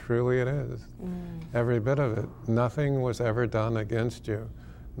side, truly it is. Every bit of it. Nothing was ever done against you.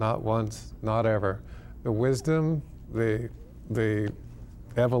 Not once, not ever. The wisdom, the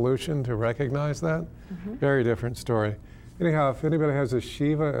evolution to recognize that, very different story. Anyhow, if anybody has a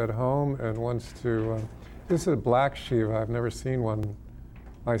Shiva at home and wants to, this is a black Shiva. I've never seen one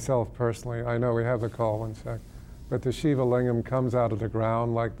myself personally. I know we have the call, one sec. But the Shiva Lingam comes out of the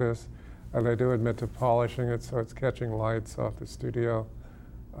ground like this. They do admit to polishing it, so it's catching lights off the studio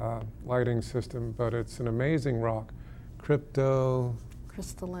lighting system. But it's an amazing rock. Crystalline.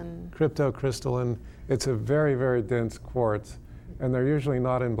 Cryptocrystalline. It's a very, very dense quartz. And they're usually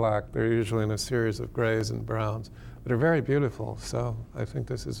not in black. They're usually in a series of grays and browns. But they're very beautiful. So I think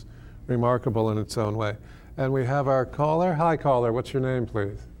this is remarkable in its own way. And we have our caller. Hi, caller. What's your name,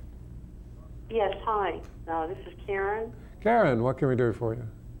 please? Yes, hi. This is Karen. Karen, what can we do for you?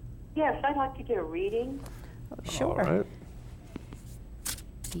 Yes, I'd like to get a reading. Oh, sure. All right.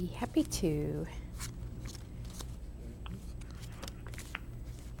 Be happy to.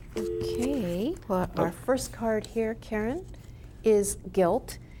 Okay, well, our first card here, Karen, is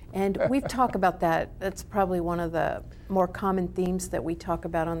guilt. And we've talked about that. That's probably one of the more common themes that we talk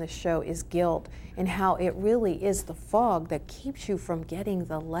about on this show is guilt and how it really is the fog that keeps you from getting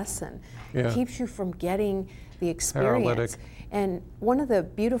the lesson, keeps you from getting the experience. Paralytic. And one of the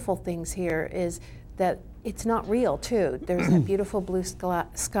beautiful things here is that it's not real, too. There's that beautiful blue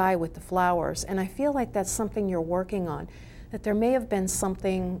sky with the flowers. And I feel like that's something you're working on, that there may have been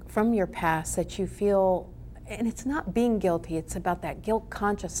something from your past that you feel. And it's not being guilty, it's about that guilt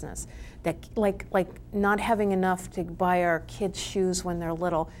consciousness, that like not having enough to buy our kids shoes when they're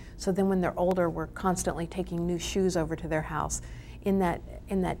little, so then when they're older we're constantly taking new shoes over to their house, in that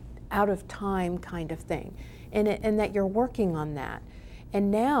out of time kind of thing. And that you're working on that. And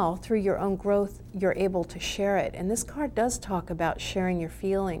now, through your own growth, you're able to share it. And this card does talk about sharing your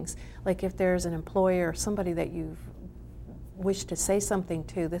feelings. Like if there's an employer or somebody that you wish to say something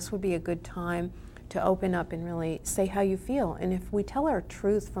to, this would be a good time to open up and really say how you feel. And if we tell our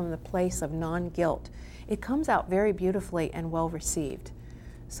truth from the place of non-guilt, it comes out very beautifully and well received.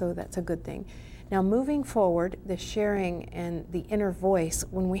 So that's a good thing. Now moving forward, the sharing and the inner voice,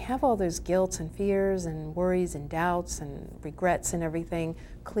 when we have all those guilts and fears and worries and doubts and regrets and everything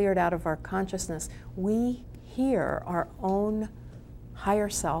cleared out of our consciousness, we hear our own higher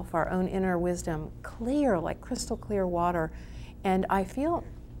self, our own inner wisdom, clear, like crystal clear water. And I feel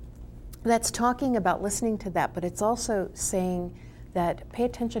that's talking about listening to that, but it's also saying that pay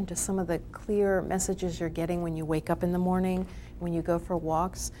attention to some of the clear messages you're getting when you wake up in the morning, when you go for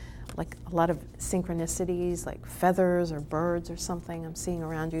walks, like a lot of synchronicities, like feathers or birds or something I'm seeing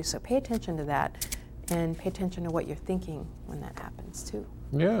around you. So pay attention to that and pay attention to what you're thinking when that happens too.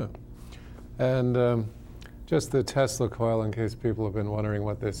 Yeah. And just the Tesla coil, in case people have been wondering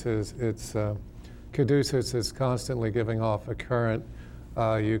what this is, it's caduceus is constantly giving off a current.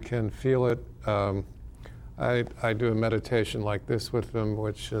 You can feel it. I do a meditation like this with them,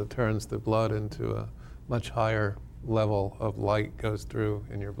 which turns the blood into a much higher level of light goes through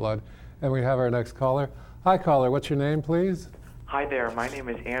in your blood. And we have our next caller. Hi, caller. What's your name, please? Hi there. My name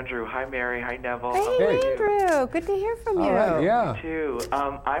is Andrew. Hi, Mary. Hi, Neville. Hey, Andrew. Good to hear from you. All right, yeah. Me too.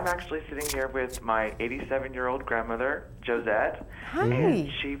 I'm actually sitting here with my 87-year-old grandmother, Josette. Hi. And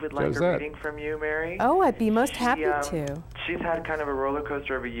she would like Josette. a reading from you, Mary. Oh, I'd be most happy to. She's had kind of a roller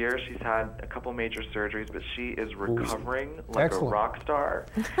coaster of a year. She's had a couple major surgeries, but she is recovering like Excellent. a rock star.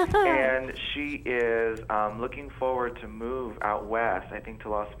 And she is looking forward to move out west, I think to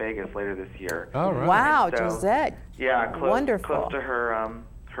Las Vegas later this year. All right. Wow, And so- Josette. Yeah, Wonderful. close to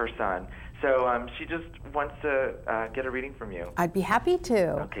her son. So she just wants to get a reading from you. I'd be happy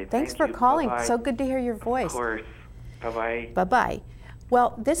to. Okay, Thanks thank for you. calling. Bye-bye. So good to hear your voice. Of course. Bye-bye. Bye-bye.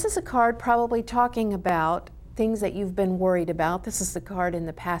 Well, this is a card probably talking about things that you've been worried about. This is the card in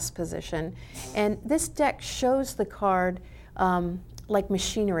the past position. And this deck shows the card like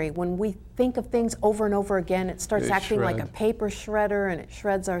machinery. When we think of things over and over again, it starts They acting like a shred. paper shredder, and it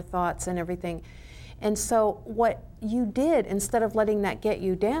shreds our thoughts and everything. And so what you did, instead of letting that get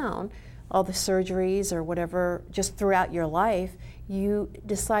you down, all the surgeries or whatever, just throughout your life, you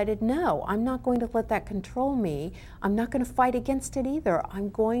decided, no, I'm not going to let that control me. I'm not going to fight against it either. I'm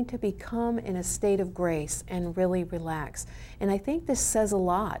going to become in a state of grace and really relax. And I think this says a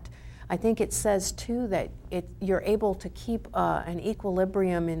lot. I think it says too that you're able to keep an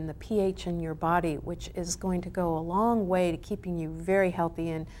equilibrium in the pH in your body, which is going to go a long way to keeping you very healthy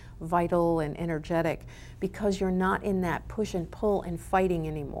and vital and energetic, because you're not in that push and pull and fighting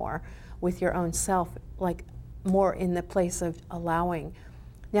anymore with your own self, like more in the place of allowing.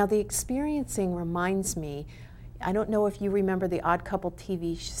 Now, the experiencing reminds me, I don't know if you remember the Odd Couple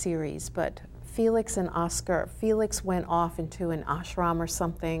TV series, but Felix and Oscar. Felix went off into an ashram or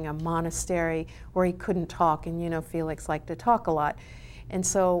something, a monastery, where he couldn't talk, and you know Felix liked to talk a lot. And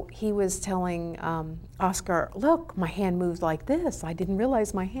so he was telling Oscar, look, my hand moves like this. I didn't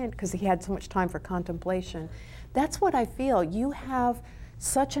realize my hand, because he had so much time for contemplation. That's what I feel. You have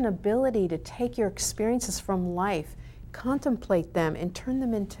such an ability to take your experiences from life, contemplate them, and turn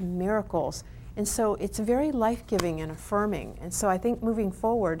them into miracles. And so it's very life-giving and affirming. And so I think moving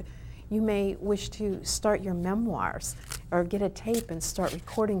forward, you may wish to start your memoirs or get a tape and start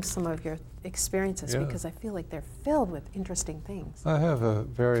recording some of your experiences, because I feel like they're filled with interesting things. I have a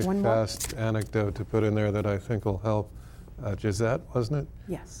very fast anecdote to put in there that I think will help. Gisette, wasn't it?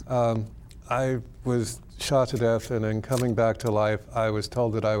 Yes. I was shot to death, and in coming back to life, I was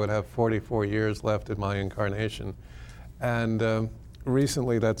told that I would have 44 years left in my incarnation. And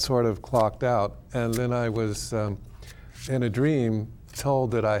recently that sort of clocked out, and then I was in a dream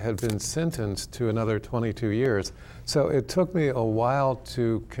told that I had been sentenced to another 22 years. So it took me a while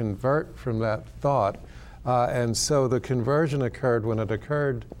to convert from that thought, and so the conversion occurred when it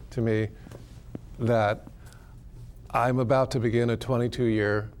occurred to me that I'm about to begin a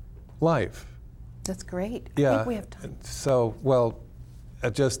 22-year life. That's great. Yeah. I think we have time. So, well,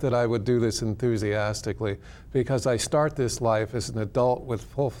 just that I would do this enthusiastically, because I start this life as an adult with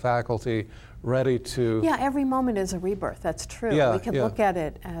full faculty, ready to... Yeah, every moment is a rebirth. That's true. Yeah, we can look at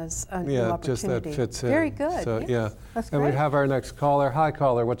it as a new opportunity. Just that fits in. Very good. So, yes. That's and great. we have our next caller. Hi,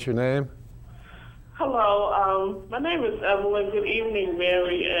 caller. What's your name? Hello. My name is Evelyn. Good evening,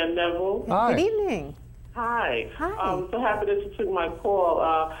 Mary and Neville. Hi. Good evening. Hi. Hi. I'm so happy that you took my call.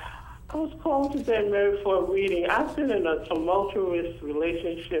 I was calling today, Mary, for a reading. I've been in a tumultuous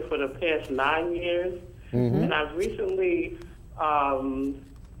relationship for the past 9 years, and I've recently,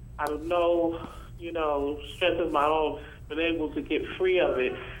 out of no, strength of my own, been able to get free of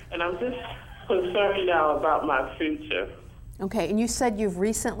it. And I'm just concerned now about my future. Okay, and you said you've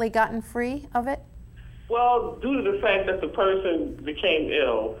recently gotten free of it? Well, due to the fact that the person became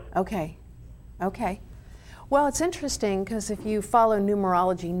ill. Okay. Well, it's interesting, because if you follow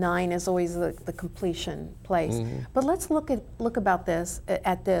numerology, 9 is always the completion place. But let's look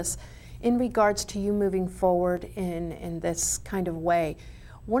at this in regards to you moving forward in this kind of way.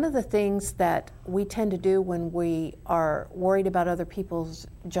 One of the things that we tend to do when we are worried about other people's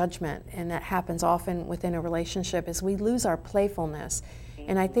judgment, and that happens often within a relationship, is we lose our playfulness.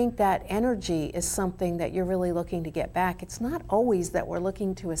 And I think that energy is something that you're really looking to get back. It's not always that we're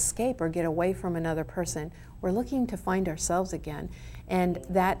looking to escape or get away from another person. We're looking to find ourselves again. And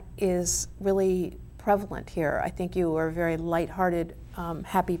that is really prevalent here. I think you were a very lighthearted,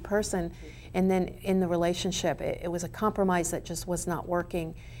 happy person. And then in the relationship, it was a compromise that just was not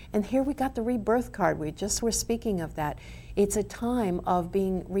working. And here we got the rebirth card. We just were speaking of that. It's a time of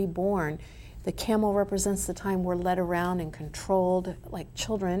being reborn. The camel represents the time we're led around and controlled, like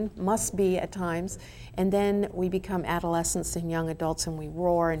children must be at times. And then we become adolescents and young adults, and we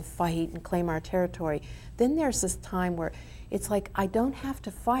roar and fight and claim our territory. Then there's this time where it's like, I don't have to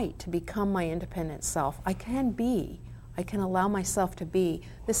fight to become my independent self. I can be. I can allow myself to be.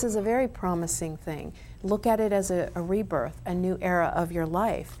 This is a very promising thing. Look at it as a rebirth, a new era of your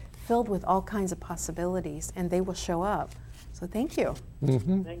life, filled with all kinds of possibilities, and they will show up. So thank you. Thank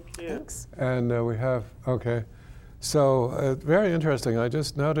you. Thanks. And we have, so very interesting. I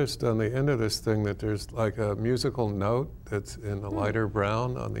just noticed on the end of this thing that there's like a musical note that's in a lighter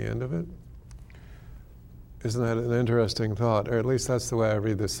brown on the end of it. Isn't that an interesting thought? Or at least that's the way I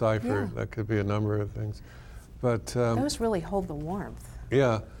read the cipher. Yeah. That could be a number of things. But Those really hold the warmth.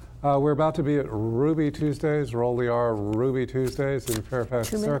 yeah. We're about to be at Ruby Tuesdays, Roll the R Ruby Tuesdays in Fairfax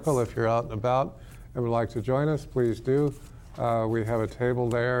 2 Circle. minutes. If you're out and about and would like to join us, please do. We have a table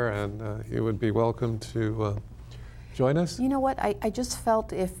there, and you would be welcome to join us. You know what? I just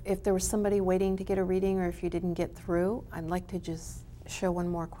felt if there was somebody waiting to get a reading, or if you didn't get through, I'd like to just show one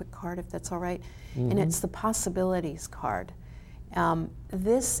more quick card, if that's all right. And it's the Possibilities card.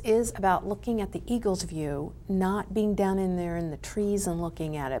 This is about looking at the eagle's view, not being down in there in the trees and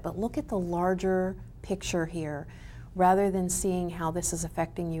looking at it, but look at the larger picture here. rather than seeing how this is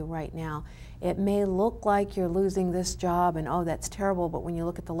affecting you right now. It may look like you're losing this job and, oh, that's terrible, but when you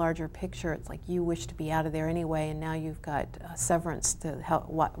look at the larger picture, it's like you wish to be out of there anyway, and now you've got severance to help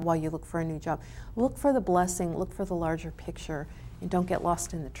while you look for a new job. Look for the blessing, look for the larger picture, and don't get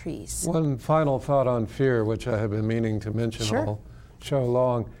lost in the trees. One final thought on fear, which I have been meaning to mention all show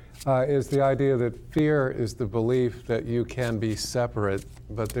long, is the idea that fear is the belief that you can be separate,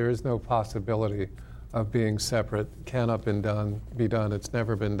 but there is no possibility of being separate. Cannot be done. It's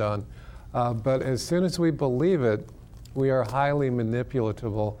never been done. But as soon as we believe it, we are highly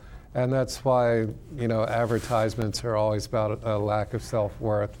manipulatable, and that's why advertisements are always about a lack of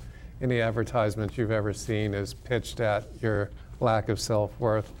self-worth. Any advertisement you've ever seen is pitched at your lack of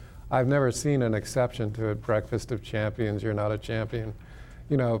self-worth. I've never seen an exception to it. Breakfast of Champions, you're not a champion.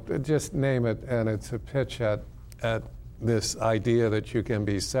 Just name it, and it's a pitch at this idea that you can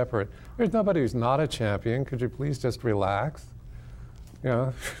be separate. There's nobody who's not a champion. Could you please just relax?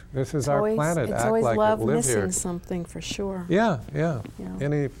 This is our planet. It's Act always like love it, live missing here. something for sure. Yeah.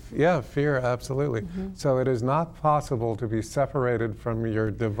 Yeah. Fear, absolutely. Mm-hmm. So it is not possible to be separated from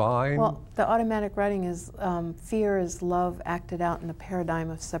your divine. Well, the automatic writing is fear is love acted out in a paradigm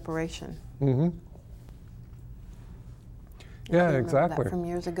of separation. Mm-hmm. I Yeah, remember exactly. that from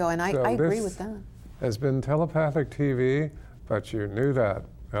years ago, and So I agree this with that. has been telepathic TV, but you knew that,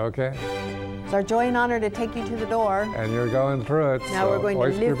 okay? It's our joy and honor to take you to the door. And you're going through it. Now so we're going to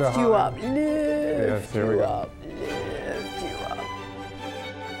oyster lift you up. behind. Lift Yes, here we you go. up. Lift you up.